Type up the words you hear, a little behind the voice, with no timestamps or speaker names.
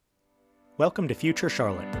Welcome to Future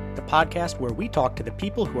Charlotte, the podcast where we talk to the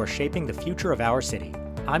people who are shaping the future of our city.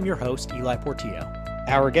 I'm your host, Eli Portillo.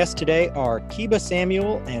 Our guests today are Kiba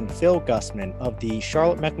Samuel and Phil Gussman of the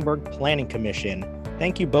Charlotte-Mecklenburg Planning Commission.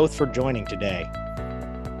 Thank you both for joining today.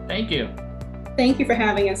 Thank you. Thank you for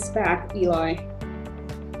having us back, Eli.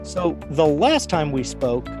 So the last time we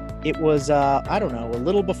spoke, it was, a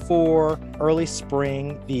little before early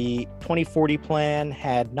spring. The 2040 plan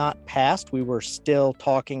had not passed. We were still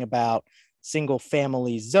talking about single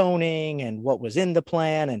family zoning and what was in the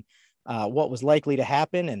plan and what was likely to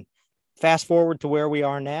happen. And fast forward to where we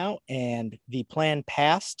are now, and the plan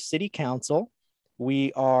passed City Council.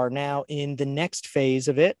 We are now in the next phase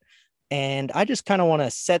of it. And I just kind of want to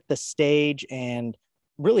set the stage and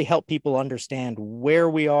really help people understand where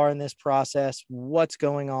we are in this process, what's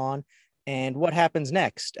going on, and what happens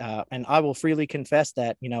next. And I will freely confess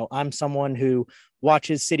that, I'm someone who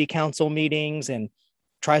watches city council meetings and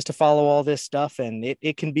tries to follow all this stuff, and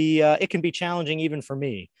it can be challenging even for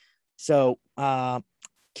me. So, Kiba,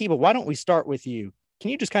 why don't we start with you?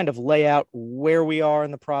 Can you just kind of lay out where we are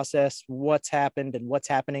in the process, what's happened, and what's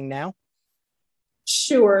happening now?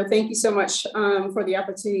 Sure. Thank you so much for the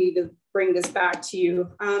opportunity to bring this back to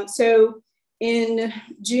you. So in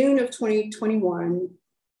June of 2021,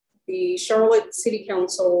 the Charlotte City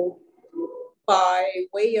Council, by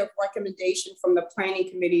way of recommendation from the Planning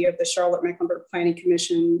Committee of the Charlotte-Mecklenburg Planning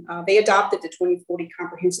Commission, they adopted the 2040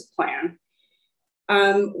 Comprehensive Plan.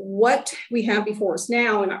 What we have before us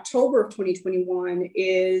now in October of 2021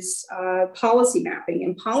 is policy mapping.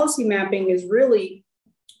 And policy mapping is really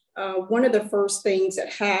one of the first things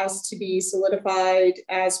that has to be solidified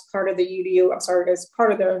as part of the as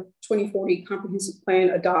part of the 2040 Comprehensive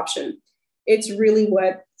Plan adoption. It's really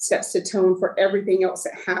what sets the tone for everything else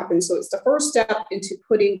that happens. So it's the first step into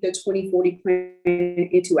putting the 2040 plan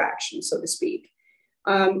into action, so to speak.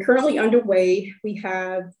 Currently underway, we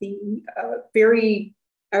have the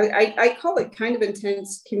I call it kind of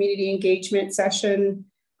intense community engagement session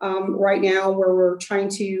right now, where we're trying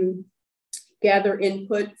to gather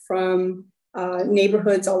input from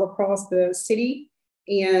neighborhoods all across the city,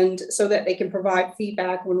 and so that they can provide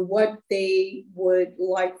feedback on what they would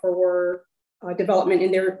like for development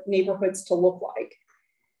in their neighborhoods to look like.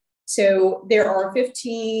 So there are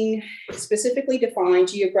 15 specifically defined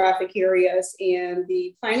geographic areas, and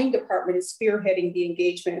the planning department is spearheading the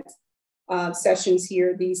engagement sessions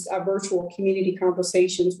here, these virtual community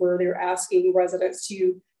conversations where they're asking residents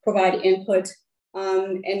to provide input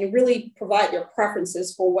and really provide their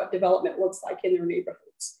preferences for what development looks like in their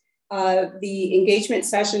neighborhoods. The engagement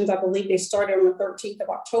sessions, I believe they started on the 13th of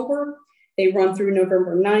October. They run through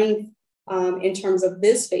November 9th in terms of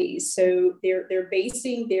this phase. So they're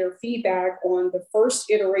basing their feedback on the first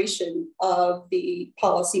iteration of the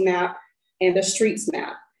policy map and the streets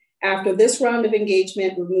map. After this round of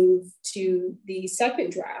engagement, we move to the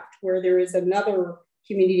second draft, where there is another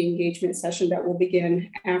community engagement session that will begin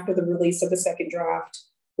after the release of the second draft,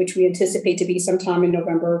 which we anticipate to be sometime in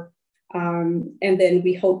November. And then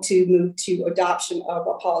we hope to move to adoption of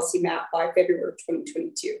a policy map by February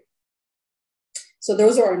 2022. So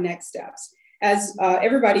those are our next steps. As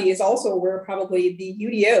everybody is also aware, probably the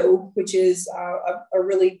UDO, which is a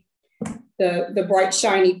really the bright,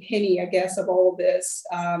 shiny penny, I guess, of all of this.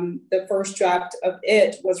 The first draft of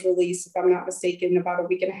it was released, if I'm not mistaken, about a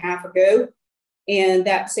week and a half ago. And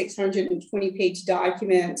that 620-page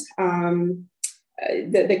document,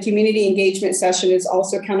 the community engagement session is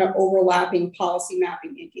also kind of overlapping policy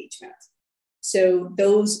mapping engagement. So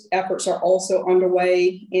those efforts are also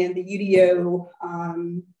underway, and the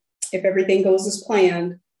UDO, if everything goes as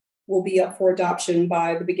planned, will be up for adoption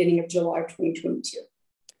by the beginning of July of 2022.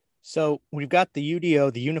 So we've got the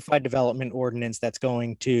UDO, the Unified Development Ordinance, that's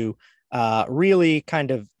going to really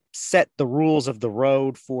kind of set the rules of the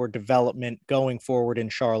road for development going forward in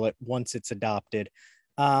Charlotte once it's adopted.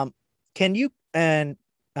 Can you and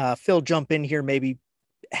Phil jump in here, maybe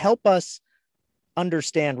help us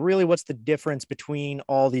understand really what's the difference between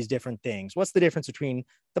all these different things? What's the difference between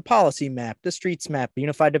the policy map, the streets map, the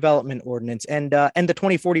Unified Development Ordinance, and the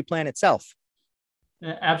 2040 plan itself?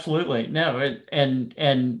 Absolutely. No,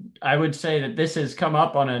 and I would say that this has come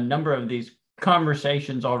up on a number of these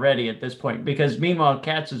conversations already at this point, because meanwhile,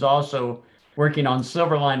 Katz is also working on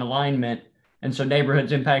Silver Line alignment. And so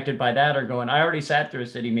neighborhoods impacted by that are going, I already sat through a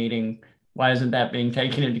city meeting. Why isn't that being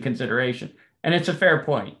taken into consideration? And it's a fair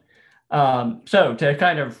point. So to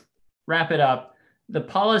kind of wrap it up, the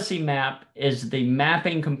policy map is the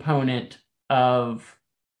mapping component of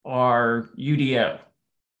our UDO,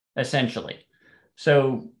 essentially.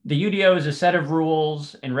 So the UDO is a set of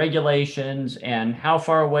rules and regulations, and how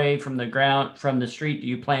far away from the ground, from the street do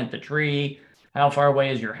you plant the tree? How far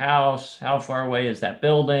away is your house? How far away is that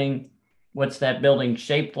building? What's that building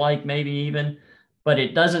shaped like, maybe even? But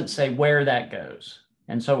it doesn't say where that goes.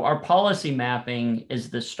 And so our policy mapping is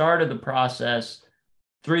the start of the process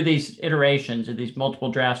through these iterations of these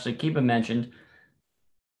multiple drafts that Kiba mentioned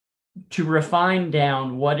to refine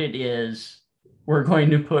down what it is we're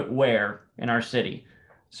going to put where in our city.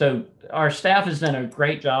 So our staff has done a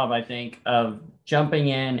great job, I think, of jumping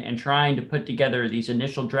in and trying to put together these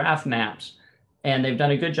initial draft maps. And they've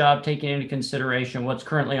done a good job taking into consideration what's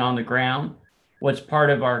currently on the ground, what's part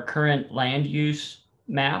of our current land use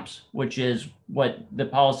maps, which is what the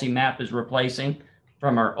policy map is replacing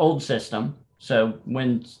from our old system. So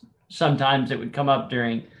when sometimes it would come up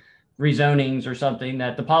during rezonings or something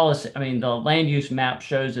that the land use map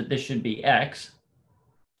shows that this should be X.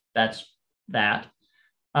 That's that.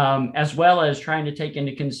 As well as trying to take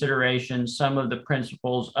into consideration some of the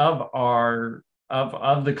principles of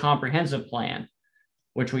the comprehensive plan,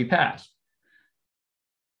 which we passed,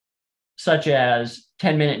 such as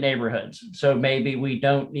 10-minute neighborhoods. So maybe we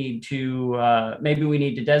don't need to, maybe we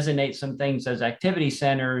need to designate some things as activity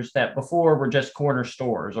centers that before were just corner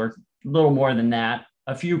stores, or a little more than that,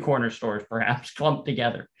 a few corner stores perhaps clumped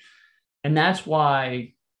together. And that's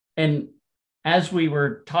why, and as we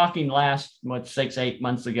were talking last, 6-8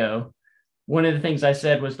 months ago, one of the things I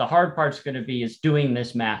said was the hard part's going to be is doing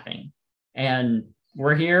this mapping. And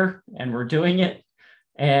we're here and we're doing it.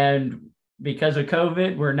 And because of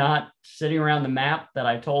COVID, we're not sitting around the map that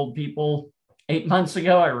I told people 8 months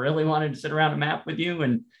ago. I really wanted to sit around a map with you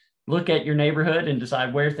and look at your neighborhood and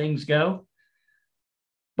decide where things go.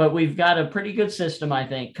 But we've got a pretty good system, I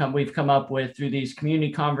think, we've come up with through these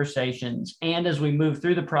community conversations. And as we move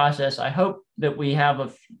through the process, I hope that we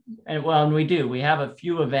have we have a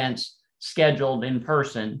few events scheduled in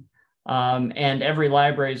person. And every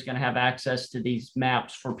library is going to have access to these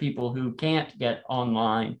maps for people who can't get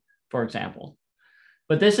online, for example.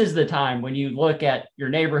 But this is the time when you look at your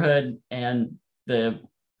neighborhood and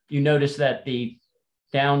you notice that the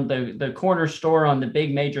corner store on the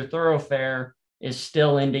big major thoroughfare is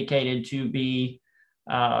still indicated to be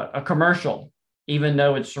a commercial, even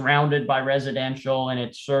though it's surrounded by residential and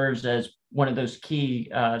it serves as one of those key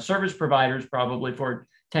service providers probably for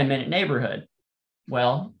a 10-minute neighborhood.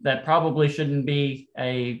 Well, that probably shouldn't be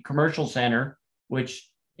a commercial center, which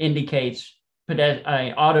indicates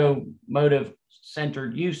automotive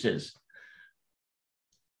centered uses.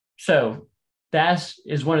 So that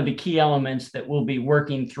is one of the key elements that we'll be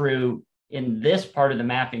working through in this part of the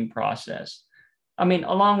mapping process. I mean,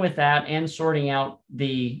 along with that and sorting out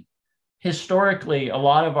historically, a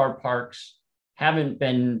lot of our parks haven't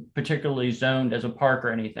been particularly zoned as a park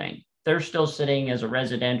or anything. They're still sitting as a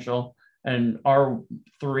residential and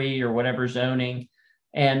R3 or whatever zoning.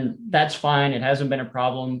 And that's fine. It hasn't been a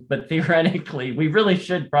problem. But theoretically, we really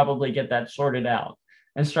should probably get that sorted out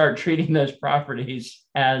and start treating those properties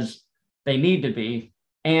as they need to be,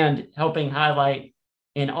 and helping highlight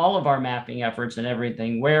in all of our mapping efforts and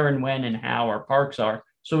everything where and when and how our parks are,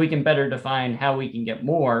 so we can better define how we can get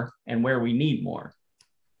more and where we need more.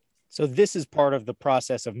 So this is part of the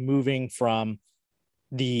process of moving from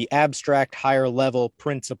the abstract higher level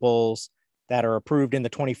principles that are approved in the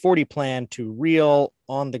 2040 plan to real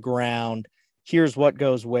on the ground. Here's what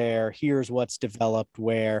goes where, here's what's developed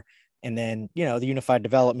where. And then, the Unified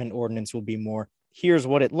Development Ordinance will be more, here's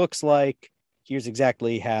what it looks like, here's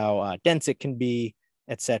exactly how dense it can be,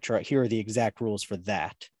 etc. Here are the exact rules for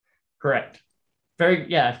that. Correct.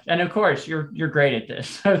 Yeah. And of course, you're great at this.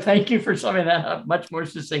 So thank you for summing that up much more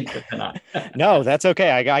succinctly than I. No, that's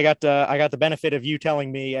okay. I got the benefit of you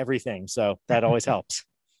telling me everything, so that always helps.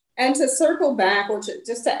 And to circle back, or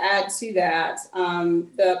just to add to that,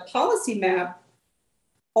 the policy map,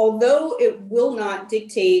 although it will not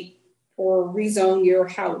dictate or rezone your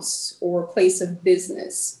house or place of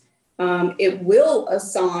business, it will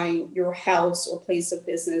assign your house or place of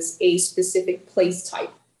business a specific place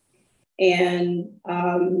type. And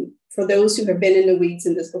for those who have been in the weeds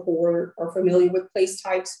in this before, are familiar with place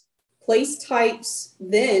types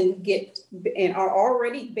then get and are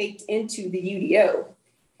already baked into the UDO.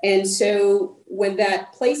 And so when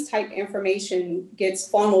that place type information gets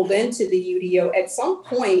funneled into the UDO, at some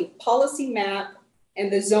point, policy map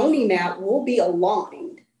and the zoning map will be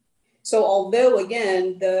aligned. So although,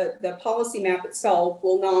 again, the policy map itself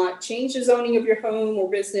will not change the zoning of your home or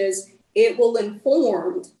business, it will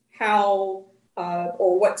inform how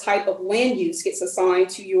or what type of land use gets assigned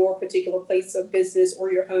to your particular place of business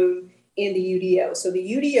or your home in the UDO. So the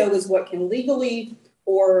UDO is what can legally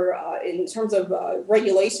or in terms of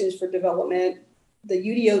regulations for development, the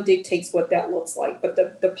UDO dictates what that looks like, but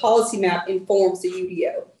the policy map informs the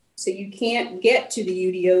UDO. So you can't get to the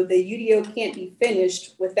UDO. The UDO can't be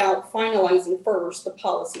finished without finalizing first the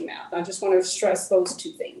policy map. I just want to stress those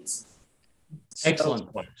two things.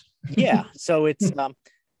 Excellent point. Yeah. So it's,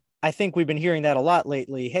 I think we've been hearing that a lot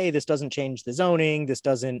lately. Hey, this doesn't change the zoning. This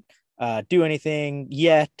doesn't do anything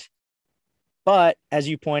yet. But as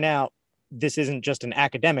you point out, this isn't just an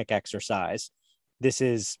academic exercise. This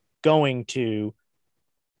is going to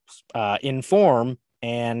inform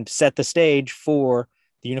and set the stage for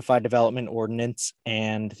the Unified Development Ordinance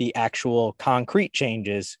and the actual concrete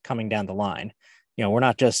changes coming down the line. You know, we're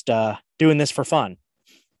not just doing this for fun.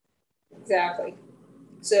 Exactly.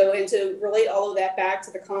 So, and to relate all of that back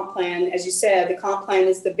to the comp plan, as you said, the comp plan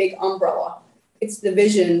is the big umbrella. It's the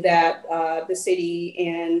vision that the city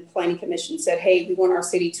and planning commission said, hey, we want our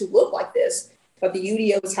city to look like this, but the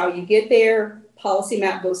UDO is how you get there. Policy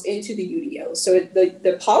map goes into the UDO. So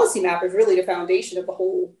the policy map is really the foundation of the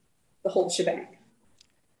whole shebang.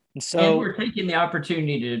 And we're taking the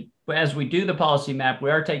opportunity to, as we do the policy map,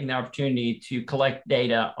 we are taking the opportunity to collect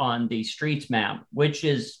data on the streets map, which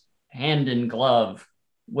is hand in glove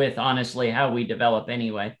with honestly how we develop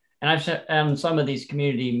anyway. And I've said on some of these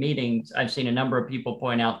community meetings, I've seen a number of people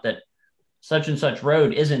point out that such and such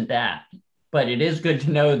road isn't that, but it is good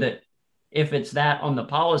to know that if it's that on the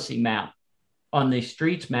policy map, on the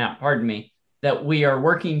streets map, pardon me, that we are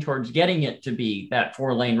working towards getting it to be that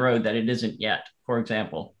 4-lane road that it isn't yet, for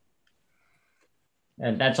example.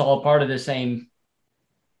 And that's all part of the same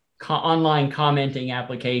online commenting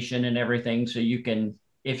application and everything. So you can,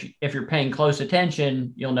 if you're paying close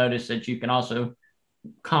attention, you'll notice that you can also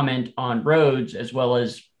comment on roads as well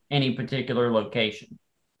as any particular location.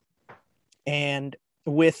 And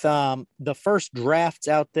with the first drafts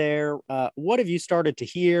out there, what have you started to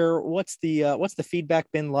hear? What's the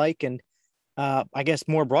feedback been like? And I guess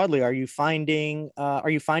more broadly, are you finding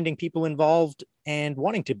people involved and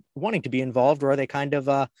wanting to be involved, or are they kind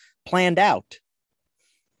of planned out?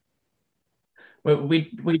 Well,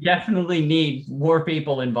 we definitely need more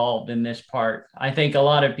people involved in this part. I think a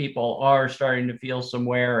lot of people are starting to feel some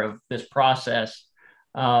wear of this process.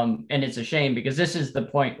 And it's a shame because this is the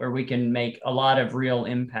point where we can make a lot of real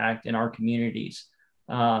impact in our communities.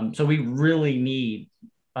 So we really need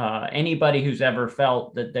anybody who's ever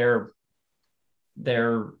felt that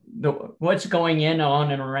what's going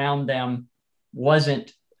on and around them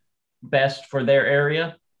wasn't best for their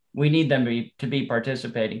area. We need them to be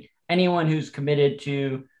participating. Anyone who's committed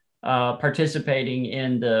to participating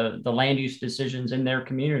in the land use decisions in their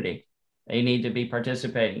community, they need to be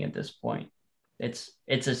participating at this point. It's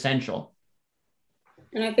essential.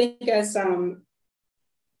 And I think as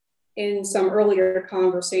in some earlier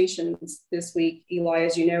conversations this week, Eli,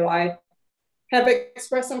 as you know, I have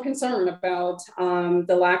expressed some concern about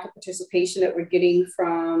the lack of participation that we're getting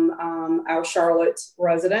from our Charlotte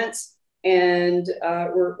residents. And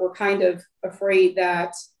we're kind of afraid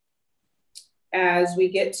that as we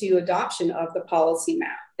get to adoption of the policy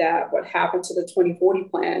map, that what happened to the 2040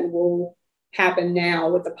 plan will happen now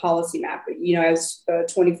with the policy map. You know, as the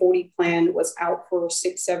 2040 plan was out for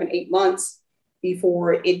 6, 7, 8 months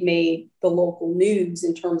before it made the local news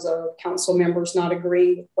in terms of council members not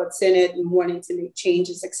agreeing with what's in it and wanting to make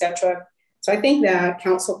changes, et cetera. So I think that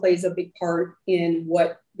council plays a big part in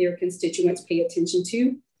what their constituents pay attention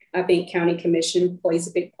to. I think county commission plays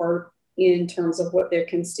a big part in terms of what their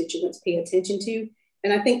constituents pay attention to.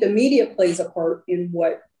 And I think the media plays a part in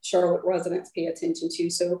what Charlotte residents pay attention to.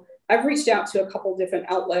 So I've reached out to a couple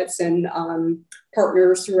different outlets and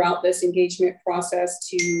partners throughout this engagement process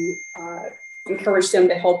to encourage them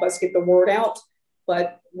to help us get the word out.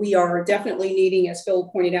 But we are definitely needing, as Phil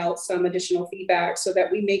pointed out, some additional feedback so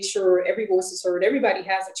that we make sure every voice is heard. Everybody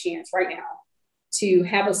has a chance right now to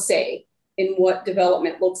have a say in what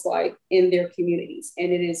development looks like in their communities.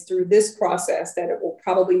 And it is through this process that it will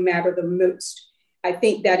probably matter the most. I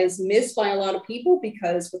think that is missed by a lot of people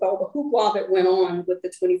because with all the hoopla that went on with the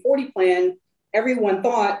 2040 plan, everyone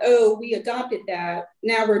thought, oh, we adopted that.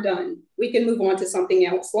 Now we're done. We can move on to something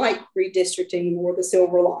else like redistricting or the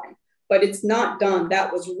silver line. But it's not done.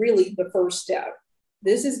 That was really the first step.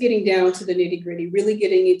 This is getting down to the nitty gritty, really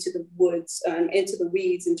getting into the woods, into the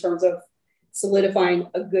weeds in terms of solidifying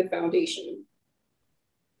a good foundation.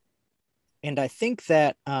 And I think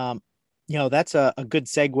that, that's a good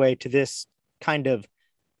segue to this kind of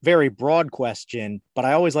very broad question, but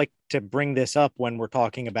I always like to bring this up when we're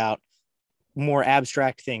talking about more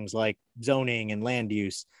abstract things like zoning and land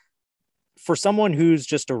use. For someone who's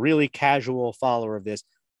just a really casual follower of this,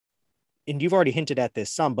 and you've already hinted at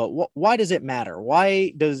this some, but why does it matter?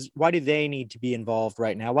 Why do they need to be involved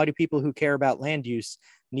right now? Why do people who care about land use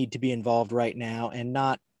need to be involved right now, and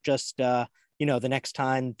not just the next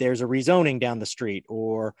time there's a rezoning down the street,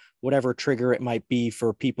 or whatever trigger it might be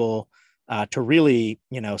for people to really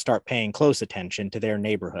start paying close attention to their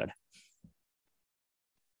neighborhood?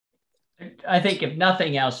 I think if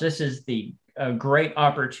nothing else, this is a great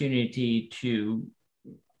opportunity to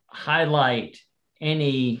highlight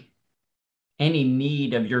any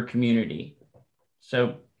need of your community.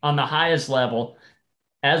 So on the highest level,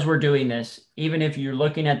 as we're doing this, even if you're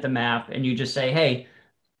looking at the map and you just say, hey,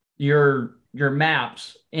 your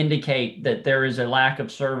maps indicate that there is a lack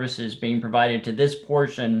of services being provided to this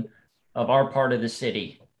portion of our part of the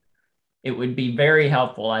city, it would be very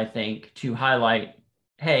helpful, I think, to highlight,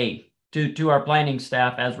 hey, to our planning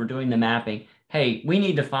staff as we're doing the mapping, hey, we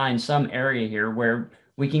need to find some area here where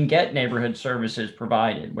we can get neighborhood services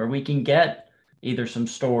provided, where we can get either some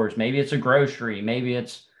stores, maybe it's a grocery, maybe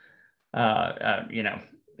it's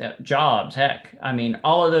jobs. Heck, I mean,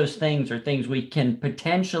 all of those things are things we can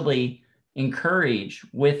potentially encourage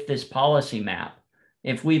with this policy map.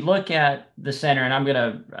 If we look at the center, and I'm going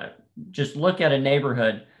to just look at a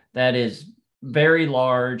neighborhood that is very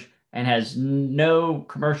large and has no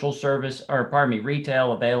commercial service, or pardon me,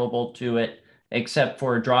 retail available to it except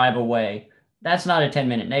for a drive away, that's not a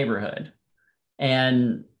 10-minute neighborhood.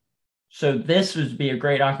 And so this would be a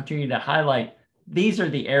great opportunity to highlight these are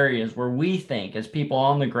the areas where we think, as people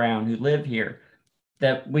on the ground who live here,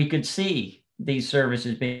 that we could see these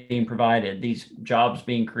services being provided, these jobs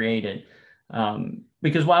being created.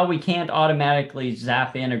 Because while we can't automatically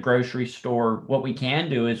zap in a grocery store, what we can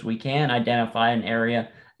do is we can identify an area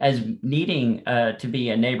as needing to be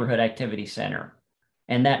a neighborhood activity center.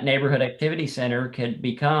 And that neighborhood activity center could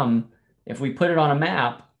become, if we put it on a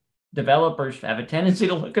map, developers have a tendency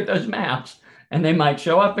to look at those maps and they might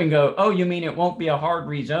show up and go, oh, you mean it won't be a hard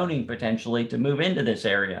rezoning potentially to move into this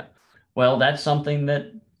area? Well, that's something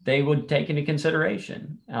that they would take into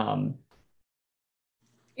consideration.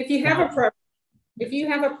 If you have a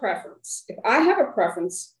preference, if I have a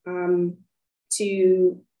preference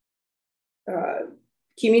to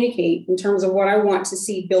communicate in terms of what I want to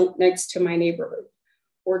see built next to my neighborhood,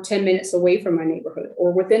 or 10 minutes away from my neighborhood,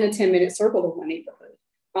 or within a 10-minute circle of my neighborhood,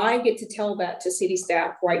 I get to tell that to city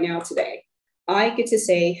staff right now today. I get to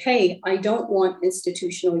say, hey, I don't want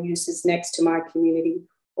institutional uses next to my community,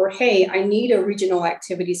 or hey, I need a regional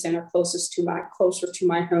activity center closer to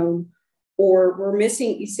my home, or we're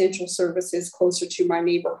missing essential services closer to my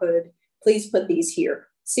neighborhood. Please put these here.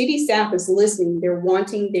 City staff is listening.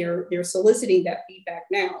 They're soliciting that feedback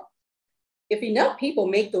now. If enough people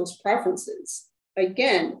make those preferences,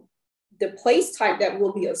 again, the place type that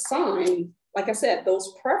will be assigned, like I said,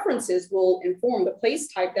 those preferences will inform the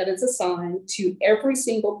place type that is assigned to every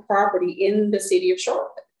single property in the city of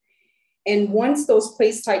Charlotte. And once those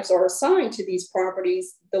place types are assigned to these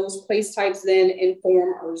properties, those place types then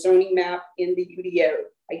inform our zoning map in the UDO.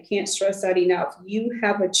 I can't stress that enough. You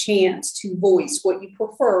have a chance to voice what you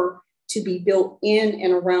prefer to be built in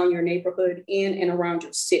and around your neighborhood, in and around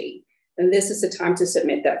your city. And this is the time to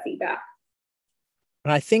submit that feedback.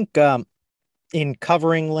 And I think in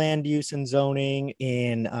covering land use and zoning,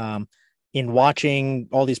 in watching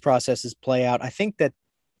all these processes play out, I think that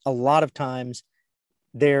a lot of times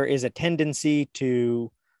there is a tendency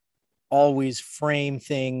to always frame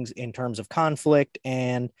things in terms of conflict,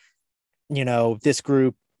 and this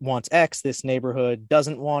group wants X, this neighborhood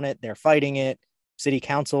doesn't want it, they're fighting it, city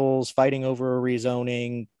council's fighting over a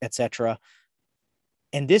rezoning, etc.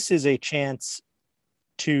 And this is a chance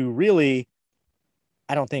to really,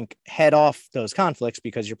 I don't think, head off those conflicts,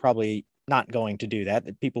 because you're probably not going to do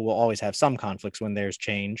that. People will always have some conflicts when there's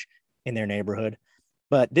change in their neighborhood.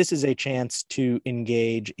 But this is a chance to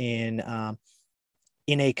engage in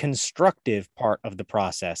a constructive part of the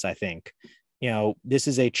process, I think. This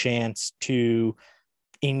is a chance to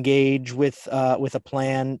engage with a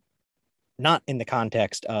plan, not in the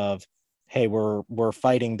context of, hey, we're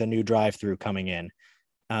fighting the new drive-through coming in.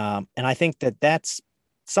 And I think that that's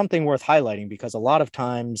something worth highlighting, because a lot of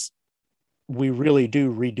times we really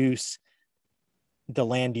do reduce the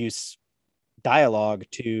land use dialogue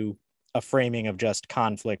to a framing of just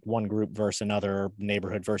conflict, one group versus another,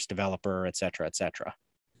 neighborhood versus developer, et cetera, et cetera.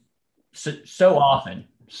 So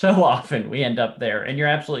often we end up there. And you're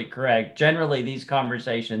absolutely correct. Generally, these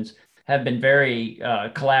conversations have been very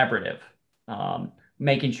collaborative,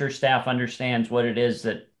 making sure staff understands what it is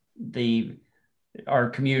that our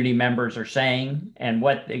community members are saying and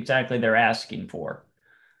what exactly they're asking for.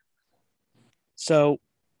 So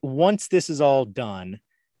once this is all done,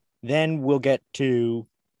 then we'll get to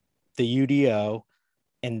the UDO.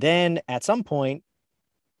 And then at some point,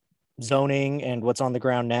 zoning and what's on the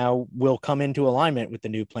ground now will come into alignment with the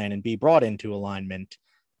new plan and be brought into alignment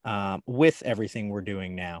with everything we're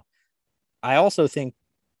doing now. I also think,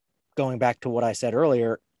 going back to what I said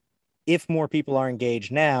earlier, if more people are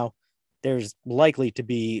engaged now, there's likely to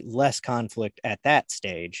be less conflict at that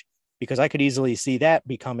stage, because I could easily see that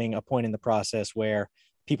becoming a point in the process where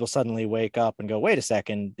people suddenly wake up and go, wait a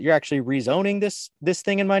second, you're actually rezoning this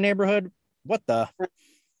thing in my neighborhood? What the?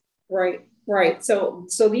 Right. So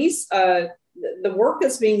these, the work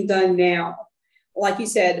that's being done now, like you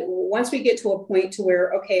said, once we get to a point to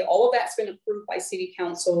where, okay, all of that's been approved by city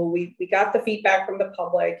council, we got the feedback from the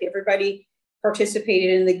public, everybody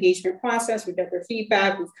participated in the engagement process, we got their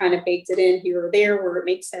feedback, we've kind of baked it in here or there where it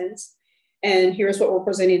makes sense. And here's what we're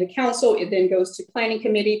presenting to council. It then goes to planning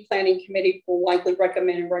committee. Planning committee will likely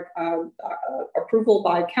recommend approval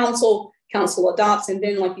by council. Council adopts. And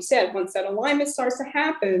then, like you said, once that alignment starts to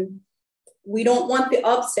happen, we don't want the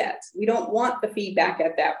upset. We don't want the feedback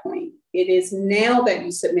at that point. It is now that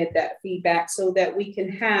you submit that feedback so that we can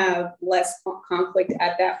have less conflict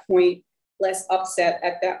at that point, less upset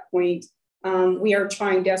at that point. We are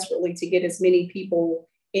trying desperately to get as many people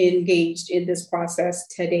engaged in this process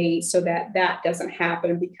today so that that doesn't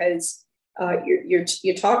happen, because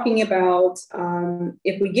you're talking about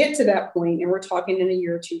if we get to that point, and we're talking in a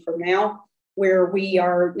year or two from now, where we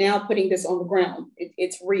are now putting this on the ground.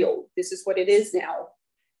 It's real. This is what it is now.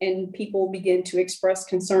 And people begin to express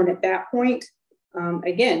concern at that point.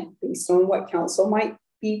 Again, based on what council might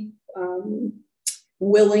be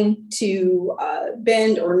willing to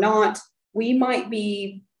bend or not, we might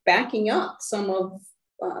be backing up some of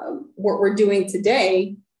what we're doing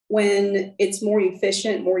today, when it's more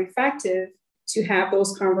efficient, more effective to have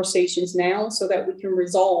those conversations now so that we can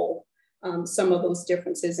resolve some of those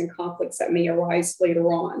differences and conflicts that may arise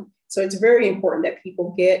later on. So it's very important that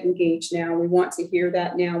people get engaged now. We want to hear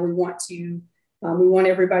that now. We want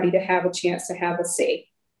everybody to have a chance to have a say.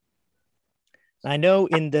 I know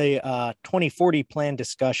in the 2040 plan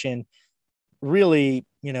discussion, really,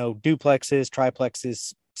 duplexes,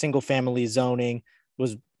 triplexes, single family zoning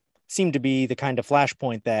seemed to be the kind of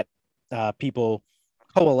flashpoint that people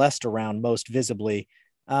coalesced around most visibly.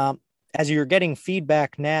 As you're getting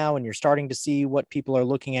feedback now and you're starting to see what people are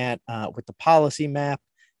looking at with the policy map,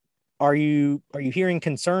 are you hearing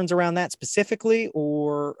concerns around that specifically,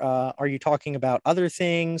 or are you talking about other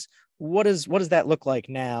things? What does that look like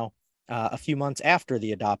now, a few months after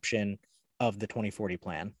the adoption of the 2040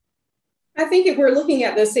 plan? I think if we're looking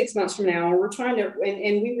at this 6 months from now, and we're trying to,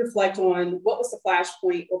 and we reflect on what was the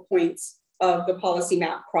flashpoint or points of the policy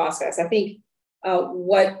map process, I think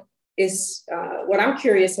what I'm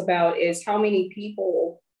curious about is how many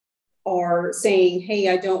people are saying, hey,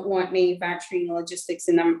 I don't want manufacturing and logistics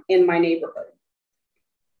in my neighborhood.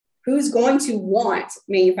 Who's going to want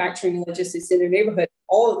manufacturing and logistics in their neighborhood?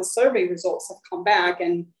 All of the survey results have come back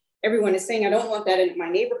and everyone is saying, I don't want that in my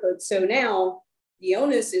neighborhood. So now the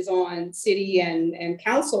onus is on city and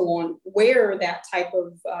council on where that type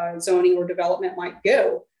of zoning or development might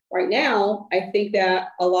go. Right now, I think that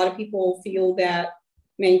a lot of people feel that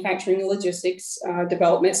manufacturing and logistics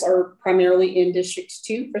developments are primarily in District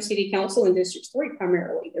 2 for City Council and District 3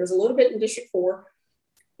 primarily. There's a little bit in District 4,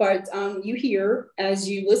 but you hear as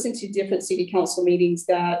you listen to different City Council meetings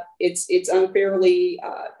that it's unfairly,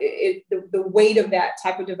 the weight of that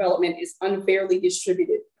type of development is unfairly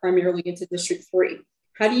distributed primarily into District 3.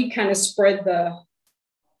 How do you kind of spread the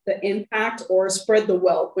impact or spread the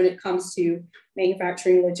wealth when it comes to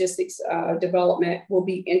manufacturing logistics development will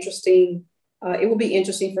be interesting. It will be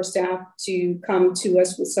interesting for staff to come to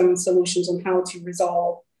us with some solutions on how to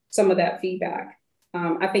resolve some of that feedback.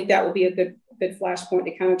 I think that will be a good flashpoint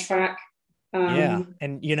to kind of track. Yeah,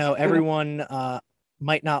 and everyone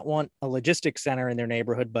might not want a logistics center in their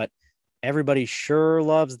neighborhood, but everybody sure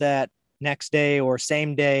loves that next day or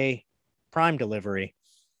same day prime delivery.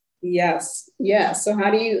 Yes. So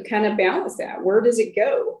how do you kind of balance that? Where does it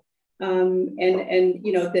go? And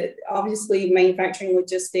that obviously manufacturing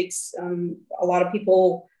logistics, a lot of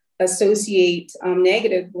people associate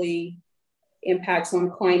negatively impacts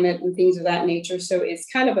on climate and things of that nature. So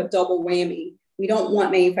it's kind of a double whammy. We don't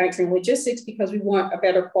want manufacturing logistics because we want a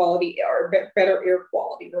better quality or better air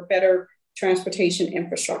quality or better transportation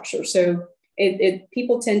infrastructure. So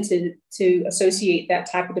people tend to associate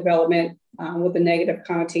that type of development with a negative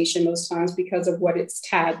connotation most times because of what it's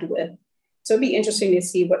tagged with. So it'd be interesting to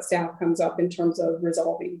see what staff comes up in terms of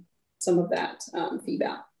resolving some of that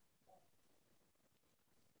feedback.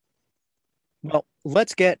 Well,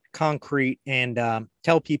 let's get concrete and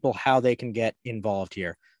tell people how they can get involved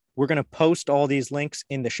here. We're going to post all these links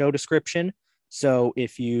in the show description. So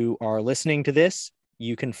if you are listening to this,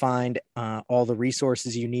 you can find all the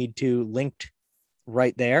resources you need to linked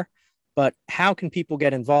right there. But how can people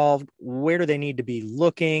get involved? Where do they need to be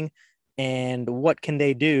looking? And what can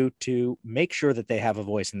they do to make sure that they have a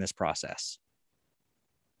voice in this process?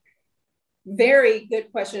 Very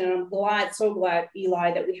good question. And I'm so glad,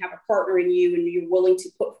 Eli, that we have a partner in you and you're willing to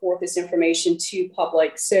put forth this information to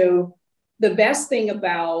public. So the best thing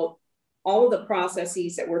about all of the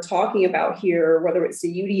processes that we're talking about here, whether it's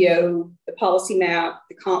the UDO, the policy map,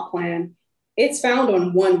 the comp plan, it's found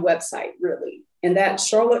on one website, really. And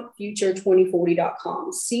that's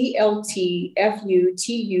charlottefuture2040.com,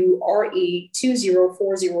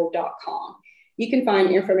 CLTFUTURE2040.com. You can find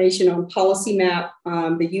information on policy map, the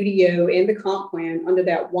UDO, and the comp plan under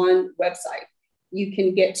that one website. You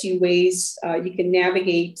can get to ways, you can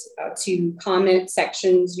navigate to comment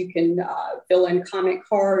sections, you can fill in comment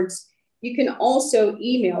cards. You can also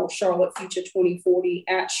email charlottefuture2040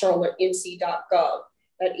 at charlottennc.gov.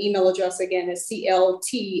 That email address again is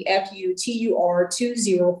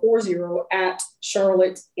CLTFUTUR2040 at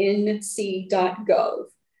charlottennc.gov.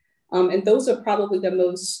 And those are probably the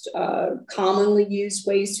most commonly used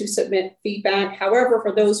ways to submit feedback. However,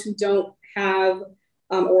 for those who don't have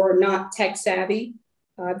or are not tech savvy,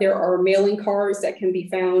 there are mailing cards that can be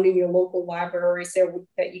found in your local libraries there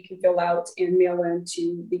that you can fill out and mail in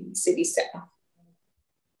to the city staff.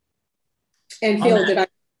 And Phil, did I?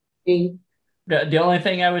 The only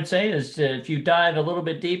thing I would say is if you dive a little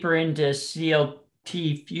bit deeper into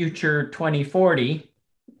CLT Future 2040,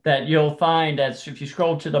 that you'll find as if you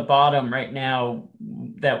scroll to the bottom right now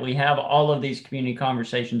that we have all of these community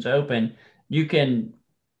conversations open, you can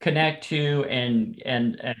connect to and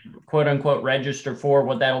quote unquote register for.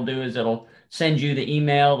 What that'll do is it'll send you the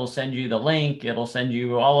email, it'll send you the link, it'll send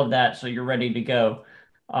you all of that so you're ready to go.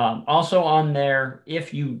 Also on there,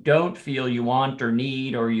 if you don't feel you want or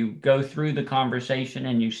need, or you go through the conversation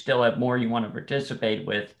and you still have more you want to participate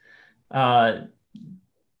with,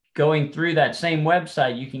 going through that same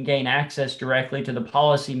website, you can gain access directly to the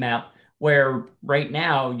policy map, where right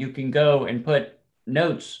now you can go and put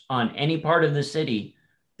notes on any part of the city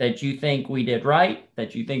that you think we did right,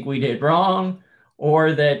 that you think we did wrong,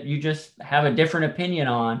 or that you just have a different opinion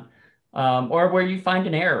on, or where you find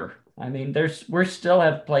an error. I mean, we still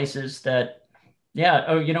have places that, yeah,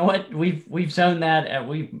 oh, you know what? We've zoned that and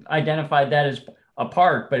we've identified that as a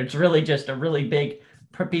park, but it's really just a really big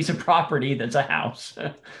piece of property that's a house.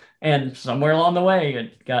 And somewhere along the way,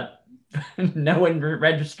 it got no one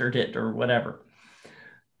registered it or whatever.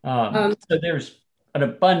 So there's an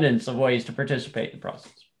abundance of ways to participate in the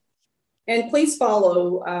process. And please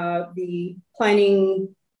follow the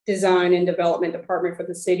Planning, Design, and Development Department for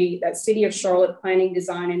the city, that City of Charlotte Planning,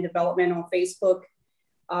 Design, and Development on Facebook.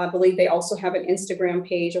 I believe they also have an Instagram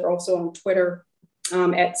page, or also on Twitter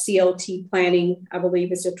at CLT Planning, I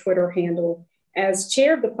believe is their Twitter handle. As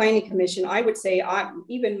chair of the Planning Commission, I would say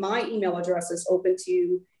even my email address is open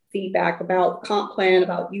to feedback about comp plan,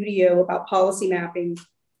 about UDO, about policy mapping.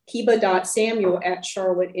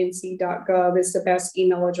 kiba.samuel@charlottennc.gov is the best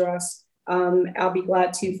email address. I'll be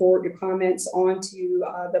glad to forward your comments on to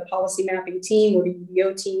the policy mapping team or the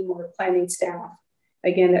UDO team or the planning staff.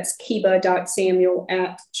 Again, that's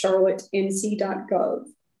kiba.samuel@charlottennc.gov.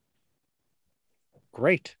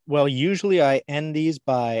 Great. Well, usually I end these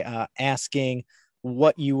by asking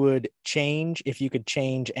what you would change if you could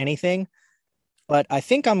change anything. But I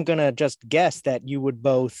think I'm going to just guess that you would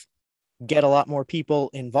both get a lot more people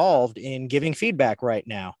involved in giving feedback right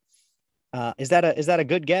now. Is that a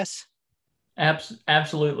good guess?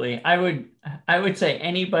 Absolutely. I would say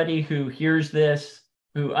anybody who hears this,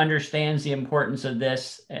 who understands the importance of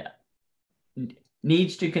this,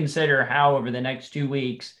 needs to consider how over the next 2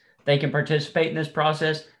 weeks they can participate in this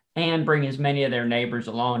process and bring as many of their neighbors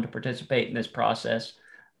along to participate in this process.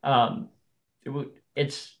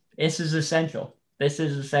 This is essential. This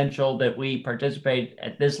is essential that we participate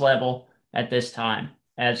at this level at this time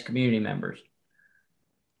as community members.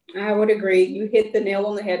 I would agree. You hit the nail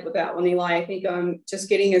on the head with that one, Eli. I think just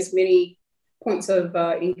getting as many points of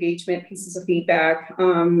engagement, pieces of feedback.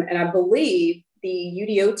 And I believe the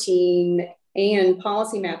UDO team and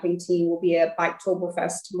policy mapping team will be at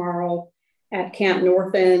Biketoberfest tomorrow at Camp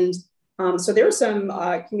North End. So there's some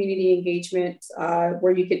community engagement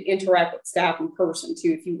where you can interact with staff in person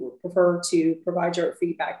too, if you would prefer to provide your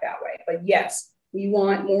feedback that way. But yes, we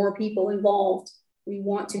want more people involved. We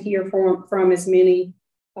want to hear from as many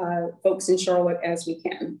folks in Charlotte as we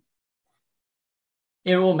can.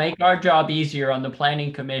 It will make our job easier on the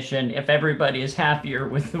Planning Commission if everybody is happier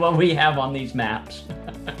with what we have on these maps.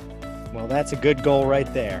 Well, that's a good goal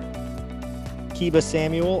right there. Kiba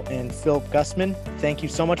Samuel and Phil Gustman, thank you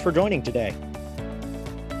so much for joining today.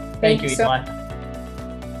 Thank you, Eli.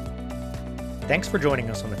 Thanks for joining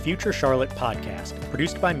us on the Future Charlotte podcast,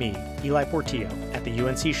 produced by me, Eli Portillo, at the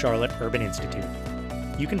UNC Charlotte Urban Institute.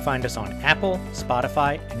 You can find us on Apple,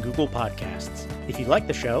 Spotify, and Google Podcasts. If you like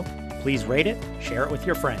the show, please rate it, share it with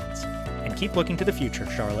your friends, and keep looking to the future,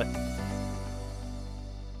 Charlotte.